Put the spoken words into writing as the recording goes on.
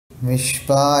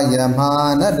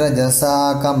विश्वायमान रजसा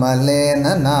कमलेन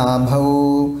नाभौ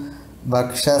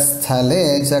वक्षस्थले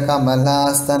च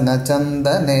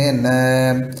कमलास्तनचन्दनेन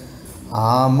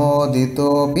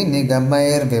आमोदितोऽपि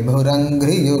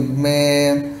निगमैर्विभुरङ्घ्रियुग्मे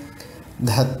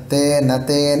धत्ते न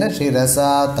तेन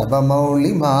शिरसा तव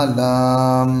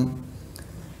मौलिमालाम्.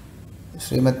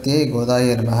 श्रीमत्यै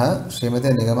गोदायै नमः. श्रीमते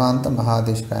निगमान्त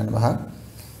महादेशिकाय नमः.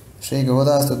 ஸ்ரீ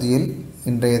கோதாஸ்துதியில்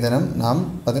இன்றைய தினம் நாம்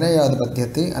 17வது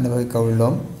பத்தியத்தை அனுபவிக்க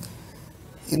உள்ளோம்.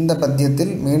 இந்த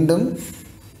பத்தியத்தில் மீண்டும்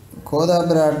கோதா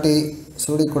பிராட்டி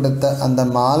சூடி கொடுத்த அந்த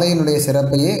மாலையினுடைய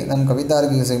சிறப்பையே நம்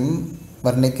கவிதார்க்கிகம்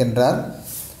வர்ணிக்கின்றார்.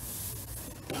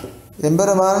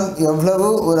 எம்பெருமான் எவ்வளவு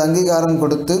ஒரு அங்கீகாரம்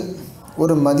கொடுத்து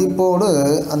ஒரு மதிப்போடு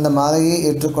அந்த மாலையை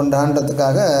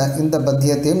ஏற்றுக்கொண்டான்றதுக்காக இந்த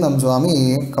பத்தியத்தையும் நம் சுவாமி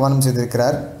கவனம்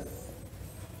செய்திருக்கிறார்.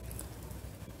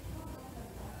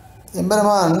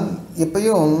 எம்பெருமான்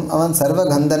எப்பயும் அவன்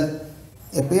சர்வகந்தன்,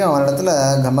 எப்பயும் அவனிடத்தில்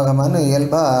கமகமன்னு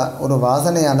இயல்பாக ஒரு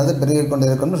வாசனையானது பெருகி கொண்டு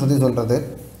இருக்குன்னு சொல்லி சொல்கிறது.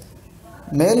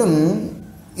 மேலும்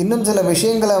இன்னும் சில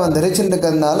விஷயங்களை அவன் தரிச்சுட்டு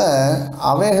இருக்கிறதுனால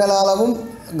அவைகளாலும்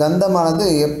கந்தமானது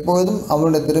எப்பொழுதும்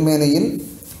அவனுடைய திருமேனியில்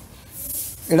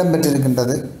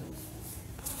இடம்பெற்றிருக்கின்றது.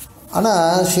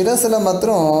 ஆனால் சிரசில்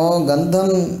மாத்திரம்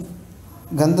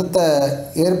கந்தத்தை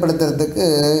ஏற்படுத்துறதுக்கு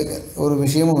ஒரு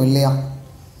விஷயமும் இல்லையாம்.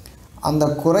 அந்த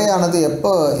குறையானது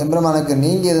எப்போ எம்பெருமானுக்கு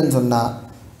நீங்கியதுன்னு சொன்னால்,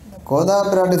 கோதா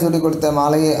பிராட்டி சொல்லி கொடுத்த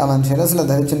மாலையை அவன் சிரசில்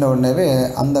தரிச்சுட்ட உடனேவே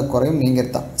அந்த குறையும்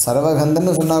நீங்கிருத்தான்.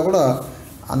 சர்வகந்தன்னு சொன்னால் கூட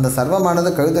அந்த சர்வமானது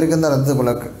கழுத்தரிக்கும் தான் ரத்து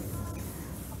புலக்கு.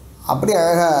 அப்படி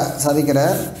அழகாக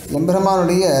சாதிக்கிறார்.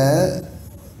 எம்பெருமானுடைய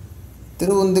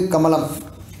திருவுந்தி கமலம்,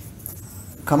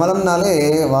 கமலம்னாலே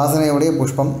வாசனையுடைய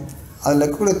புஷ்பம், அதில்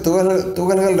இருக்கக்கூடிய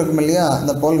துகள்கள் இருக்கும் இல்லையா,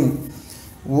 அந்த போல்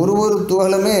ஒரு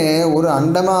துகளுமே ஒரு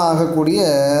அண்டமாக ஆகக்கூடிய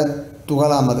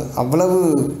துகளாம். அது அவ்வளவு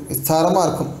விஸ்தாரமாக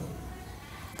இருக்கும்.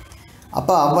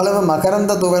 அப்போ அவ்வளவு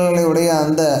மகரந்த துகள்களுடைய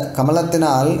அந்த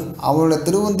கமலத்தினால் அவளுடைய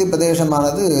திருவுந்தி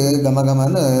பிரதேசமானது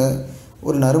கமகமன்னு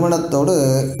ஒரு நறுமணத்தோடு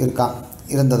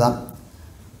இருந்ததாம்.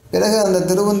 பிறகு அந்த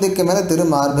திருவுந்திக்கு மேலே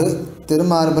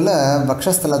திருமார்பில்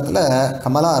வக்ஷஸ்தலத்தில்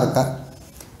கமலா இருக்கா,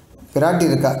 பிராட்டி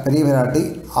இருக்கா, பெரிய பிராட்டி.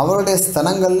 அவருடைய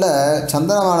ஸ்தனங்களில்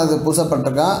சந்தனமானது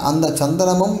பூசப்பட்டிருக்கா. அந்த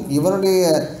சந்தனமும் இவனுடைய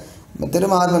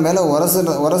திருமார்பு மேலே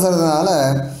உரசுறதுனால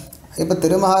இப்போ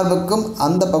திருமார்புக்கும்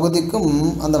அந்த பகுதிக்கும்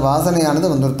அந்த வாசனையானது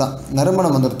வந்துருத்தான்,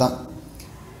 நறுமணம் வந்துருத்தான்.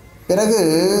 பிறகு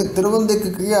திருவுந்திக்கு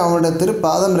கீழே அவனுடைய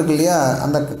திருப்பாதம் இருக்கு இல்லையா,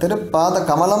 அந்த திருப்பாத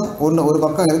கமலம் ஒரு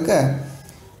பக்கம் இருக்க,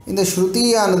 இந்த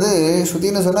ஸ்ருதியானது,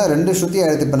 ஸ்ருதின்னு சொன்னால் 2 ஸ்ருதி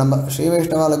ஆயிடுது. இப்போ நம்ம ஸ்ரீ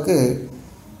வைஷ்ணவாளுக்கு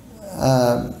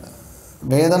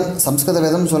வேதம், சம்ஸ்கிருத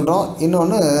வேதம் சொல்கிறோம்,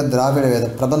 இன்னொன்று திராவிட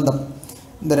வேதம் பிரபந்தம்.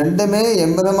 இந்த ரெண்டுமே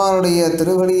எம்பெருமானுடைய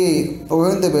திருவடியை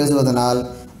புகழ்ந்து பேசுவதனால்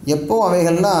எப்போ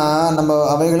அவைகள்லாம் நம்ம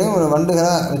அவைகளையும் ஒரு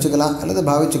வண்டுகளாக வச்சுக்கலாம் அல்லது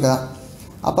பாவிச்சுக்கலாம்.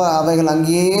 அப்போ அவைகள்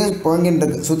அங்கேயே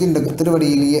புழங்கின்றிருக்கு, சுத்தின்றிருக்கு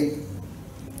திருவடியிலேயே.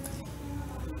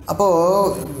 அப்போது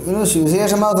இன்னும்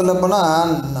விசேஷமாக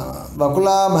சொல்லப்போனால்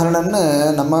வகுலாபரணன்னு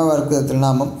நம்ம இருக்க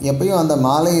திருநாமம். எப்பயும் அந்த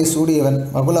மாலையை சூடியவன்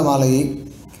வகுல மாலையை.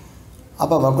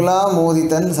 அப்போ வகுலா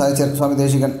மோதித்தன் சாதிச்சார் சுவாமி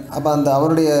தேசிகன். அப்போ அந்த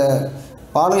அவருடைய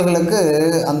பாடல்களுக்கு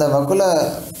அந்த வகுல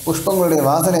புஷ்பங்களுடைய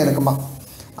வாசனை இருக்குமா.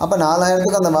 அப்போ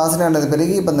 4000த்துக்கு அந்த வாசனையானது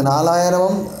பெருகி இப்போ இந்த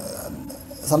 4000ம்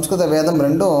சம்ஸ்கிருத வேதம்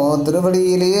ரெண்டும்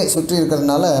திருவடியிலேயே சுற்றி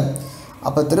இருக்கிறதுனால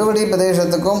அப்போ திருவடி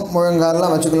பிரதேசத்துக்கும்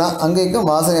முழங்காலெலாம் வச்சுக்கலாம், அங்கேயும்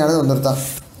வாசனையானது வந்துருத்தான்.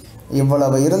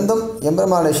 இவ்வளவு இருந்தும்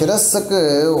எம்பெருமானுடைய சிரஸுக்கு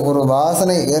ஒரு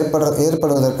வாசனை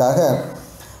ஏற்படுவதற்காக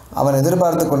அவன்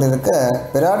எதிர்பார்த்து கொண்டிருக்க,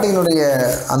 பிராட்டியினுடைய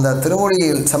அந்த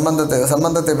திருமொழியில்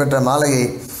சம்பந்தத்தை பெற்ற மாலையை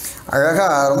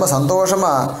அழகாக ரொம்ப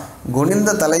சந்தோஷமாக குனிந்த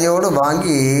தலையோடு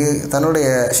வாங்கி தன்னுடைய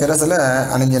சிரசில்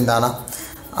அணிஞ்சின்றானா.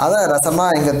 அதை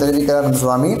ரசமாக இங்கே தெரிவிக்கிறார் நம்ம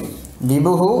சுவாமி.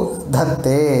 விபுகு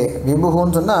தத்தே,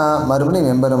 விபுகுன்னு சொன்னால் மறுபடியும்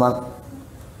எம்பெருமான்.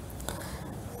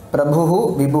 பிரபுகு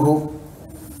விபுகு,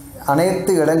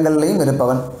 அனைத்து இடங்கள்லையும்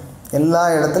இருப்பவன், எல்லா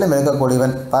இடத்துலையும்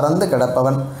இருக்கக்கூடியவன், பறந்து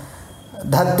கிடப்பவன்.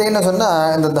 தத்தேன்னு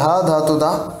சொன்னால் இந்த தாத்து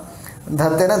தான்.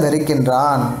 தத்தேன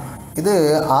தரிக்கின்றான், இது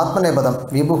ஆத்மநேபதம்.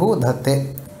 விபுகு தத்தே.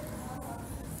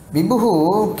 விபுகு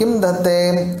கிம் தத்தே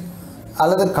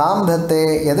அல்லது காம் தத்தே,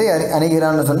 எதை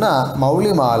அணிகிறான்னு சொன்னால்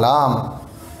மௌலி மாலாம்.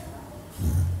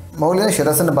 மௌலின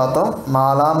சிரசுன்னு பார்த்தோம்,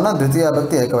 மாலாம்னா தித்தியா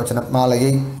பக்தி ஏகவச்சனம்,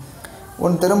 மாலையை.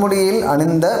 உன் திருமுடியில்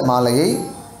அணிந்த மாலையை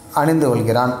அணிந்து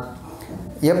கொள்கிறான்.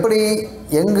 எப்படி,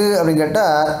 எங்கு அப்படின்னு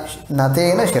கேட்டால்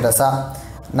நதேன சிரசா.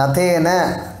 நதேன,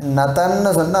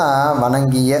 நதன்னு சொன்னால்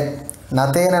வணங்கிய,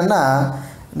 நதேனன்னா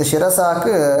இந்த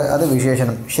சிரசாக்கு அது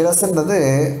விசேஷனம். சிரசுன்றது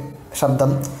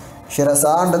சப்தம்,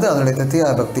 சிரசான்றது அதனுடைய தித்தியா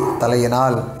பக்தி,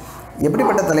 தலையினால்.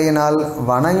 எப்படிப்பட்ட தலையினால்?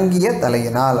 வணங்கிய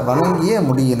தலையினால், வணங்கிய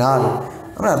முடியினால்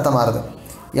அப்படின்னு அர்த்தமாகுது.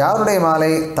 யாருடைய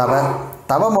மாலை? தவ,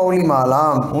 தவ மௌலி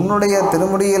மாலாம் உன்னுடைய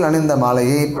திருமுடியில் அணிந்த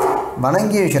மாலையை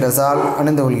வணங்கிய சிரசால்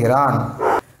அணிந்து கொள்கிறான்.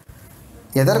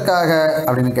 எதற்காக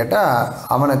அப்படின்னு கேட்டால்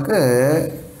அவனுக்கு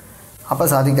அப்போ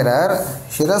சாதிக்கிறார்,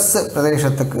 சிரஸ்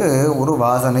பிரதேசத்துக்கு ஒரு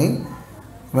வாசனை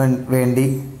வேண்டி.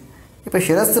 இப்போ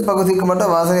சிரஸ் பகுதிக்கு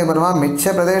மட்டும் வாசனை வருமா,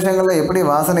 மிச்ச பிரதேசங்களில் எப்படி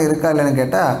வாசனை இருக்கா இல்லைன்னு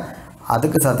கேட்டால்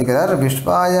அதுக்கு சாதிக்கிறார்.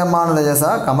 விஸ்வாயமான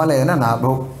ரஜசா கமலேன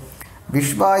நாபு.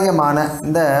 விஸ்வாயமான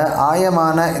இந்த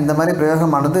ஆயமான இந்த மாதிரி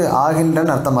பிரயோகமானது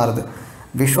ஆகின்றன்னு அர்த்தமாகுது.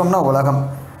 விஸ்வம்னா உலகம்.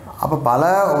 அப்போ பல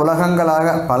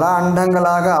உலகங்களாக பல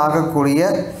அண்டங்களாக ஆகக்கூடிய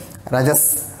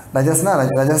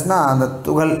ரஜஸ்னா அந்த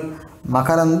துகள்,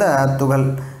 மகரந்த துகள்.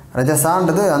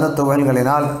 ரஜசான்றது அந்த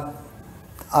துகள்களினால்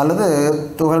அல்லது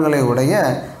துகள்களை உடைய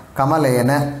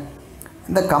கமலேன.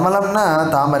 இந்த கமலம்னா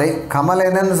தாமரை,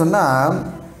 கமலேனன்னு சொன்னால்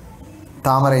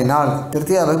தாமரையினால்,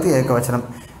 திருத்தியா பக்தி ஏகவச்சனம்.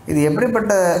 இது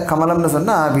எப்படிப்பட்ட கமலம்னு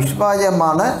சொன்னால்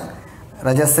விஸ்வாயமான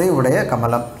ரஜஸை உடைய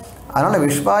கமலம். அதனால்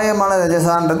விஸ்வாயமான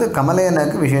ரஜசான்றது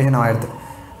கமலேனுக்கு விசேஷமாகிடுது.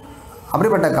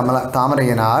 அப்படிப்பட்ட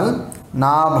தாமரையினால்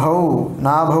நாபௌ,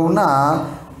 நாபௌனா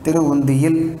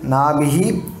திருவுந்தியில், நாபிஹி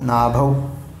நாபௌ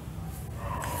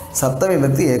சப்தமி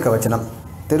பக்தி ஏகவச்சனம்.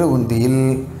 திருவுந்தியில்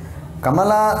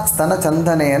கமலா ஸ்தன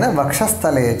சந்தனேன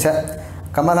வக்ஷஸ்தலேச்ச.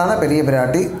 கமலான பெரிய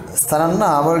பிராட்டி, ஸ்தனம்னா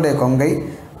அவளுடைய கொங்கை,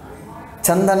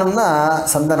 சந்தனம்னா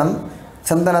சந்தனம்,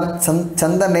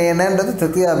 சந்தனேனன்றது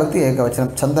திருத்தியா பக்தி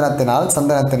ஏகவச்சனம்.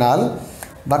 சந்தனத்தினால்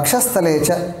வக்ஷஸ்தலேச்ச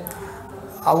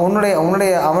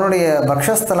அவனுடைய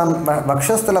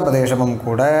வக்ஷஸ்தல பிரதேசமும்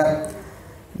கூட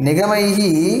நிகமைகி.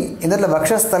 இதில்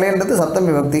வக்ஷஸ்தலேன்றது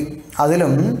சப்தமி பக்தி,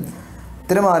 அதிலும்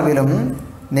திருமார்பிலும்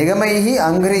நிகமைகி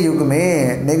அங்கிரி யுகுமே.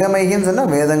 நிகமைகின்னு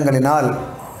சொன்னால் வேதங்களினால்,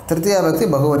 திருத்தியா பக்தி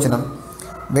பகுவச்சனம்.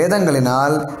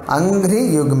 வேதங்களினால் அங்கிரி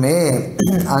யுக்மே.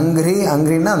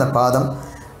 அங்கிரின்னா அந்த பாதம்,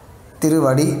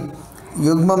 திருவடி.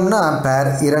 யுக்மம்னா பேர்,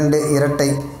 இரட்டை.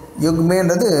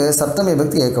 யுக்மேன்றது சப்தமி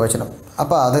பக்தி ஏகவச்சனம்.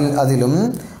 அப்போ அதிலும்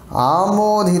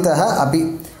ஆமோதித அப்படி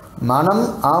மனம்.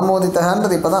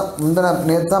 ஆமோதித்தன்றது இப்போ தான்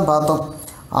நேற்று தான் பார்த்தோம்.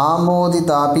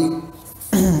 ஆமோதிதாபி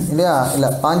இல்லையா, இல்லை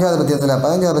 5வது பத்தியத்தில்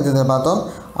 15வது பத்தியத்தில் பார்த்தோம்.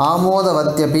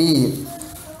 ஆமோதவத்யபி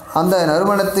அந்த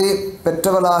நறுமணத்தை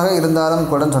பெற்றவளாக இருந்தாலும்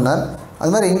கூட சொன்னார்.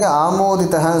 அது மாதிரி இங்கே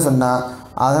ஆமோதித்தகன்னு சொன்னால்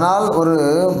அதனால் ஒரு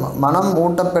மனம்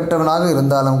ஊட்டப்பெற்றவனாக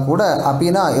இருந்தாலும் கூட,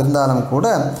 அப்பினா இருந்தாலும் கூட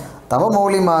தவ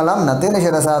மௌலிமாலாம் நத்தேன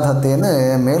சிரசாதத்தேன்னு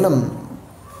மேலும்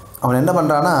அவன் என்ன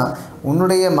பண்ணுறான்னா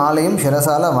உன்னுடைய மாலையும்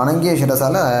சிரசால வணங்கிய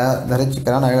சிரசால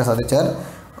தரிச்சிக்கிறான். அழகாக சாதிச்சார்.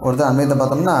 ஒருத்தர் அன்மையத்தை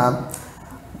பார்த்தோம்னா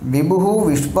விபுஹு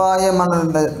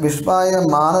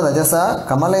விஸ்வாயமான ரஜசா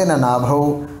கமலேன நாபௌ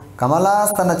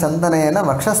கமலாஸ்தன சந்தனேன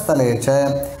வக்ஷஸ்தலேச்ச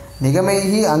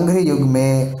நிகமைஹி அங்கிரி யுக்மே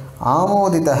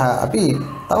ஆமோதிதः அப்படி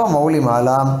தவ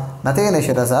மௌலிமாலாம் நதேன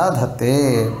சிரசா தத்தே.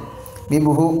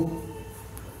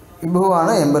 விபுவான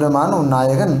எம்பெருமான் உன்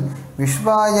நாயகன்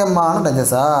விஸ்வாயமான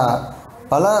ரஜசா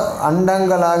பல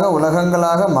அண்டங்களாக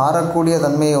உலகங்களாக மாறக்கூடிய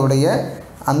தன்மையுடைய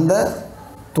அந்த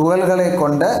துகள்களை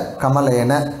கொண்ட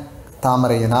கமலேன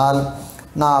தாமரையினால்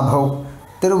நாபௌ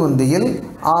திருவுந்தியில்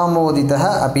ஆமோதிதः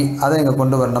அப்படி அதை இங்கே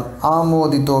கொண்டு வரணும்.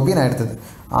 ஆமோதித்தோப்பி நான் எடுத்தது.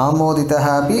 ஆமோதிதः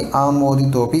அப்படி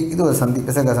ஆமோதித்தோப்பி இது ஒரு சந்தி,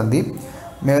 விசர்க சந்தி.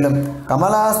 மேலும்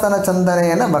கமலாஸ்தன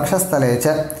சந்தனேன வக்ஷஸ்தலேச்ச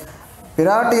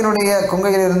பிராட்டியினுடைய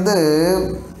கொங்கையிலிருந்து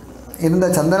இருந்த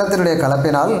சந்தனத்தினுடைய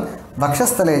கலப்பினால்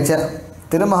வக்ஷஸ்தலேச்ச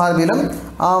திருமகார்பிலும்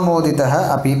ஆமோதிதः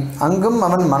அப்படி அங்கும்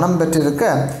அவன் மனம் பெற்றிருக்க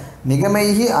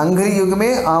நிகமைகி அங்கிரி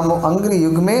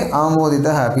யுகுமே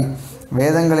ஆமோதிதः அப்படி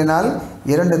வேதங்களினால்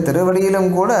 2 திருவடியிலும்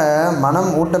கூட மனம்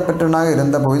ஊட்டப்பெற்றவனாக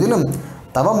இருந்த போதிலும்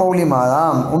தவ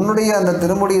மௌலிமாலாம் உன்னுடைய அந்த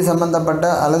திருமுடி சம்பந்தப்பட்ட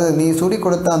அல்லது நீ சூடி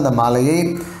கொடுத்த அந்த மாலையை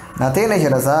நதேன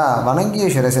சிரசா வணங்கிய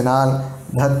சிரசினால்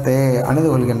தத்தே அணிந்து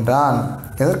கொள்கின்றான்.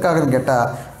 எதற்காகன்னு கேட்டால்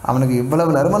அவனுக்கு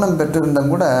இவ்வளவு நறுமணம்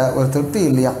பெற்றிருந்தும் கூட ஒரு திருப்தி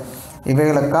இல்லையா.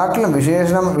 இவைகளை காட்டிலும்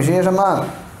விசேஷமாக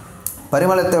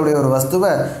பரிமளத்தையுடைய ஒரு வஸ்துவை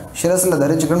சிரசில்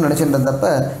தரிச்சுக்கணும்னு நினச்சிட்டு இருந்தப்ப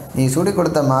நீ சூடி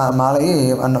கொடுத்த மாலையை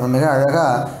மிக அழகாக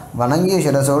வணங்கிய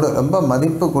சிரசோடு ரொம்ப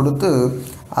மதிப்பு கொடுத்து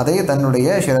அதை தன்னுடைய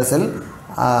சிரசில்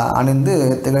அணிந்து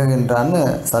திகழ்கின்றான்னு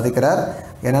சாதிக்கிறார்.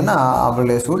 ஏன்னா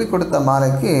அவளுடைய சூடி கொடுத்த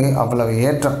மாலைக்கு அவ்வளவு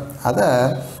ஏற்றம். அதை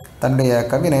தன்னுடைய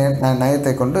கவி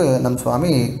நயத்தை கொண்டு நம்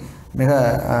சுவாமி மிக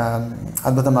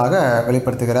அற்புதமாக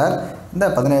வெளிப்படுத்துகிறார் இந்த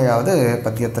 17வது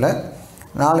பத்தியத்தில்.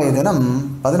 நாளைய தினம்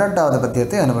 18வது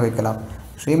பத்தியத்தை அனுபவிக்கலாம்.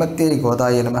 ஸ்ரீமத்தே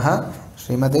கோதாய நமः.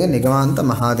 ஸ்ரீமதே நிகமாந்த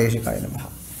மகாதேசிகாய நமः.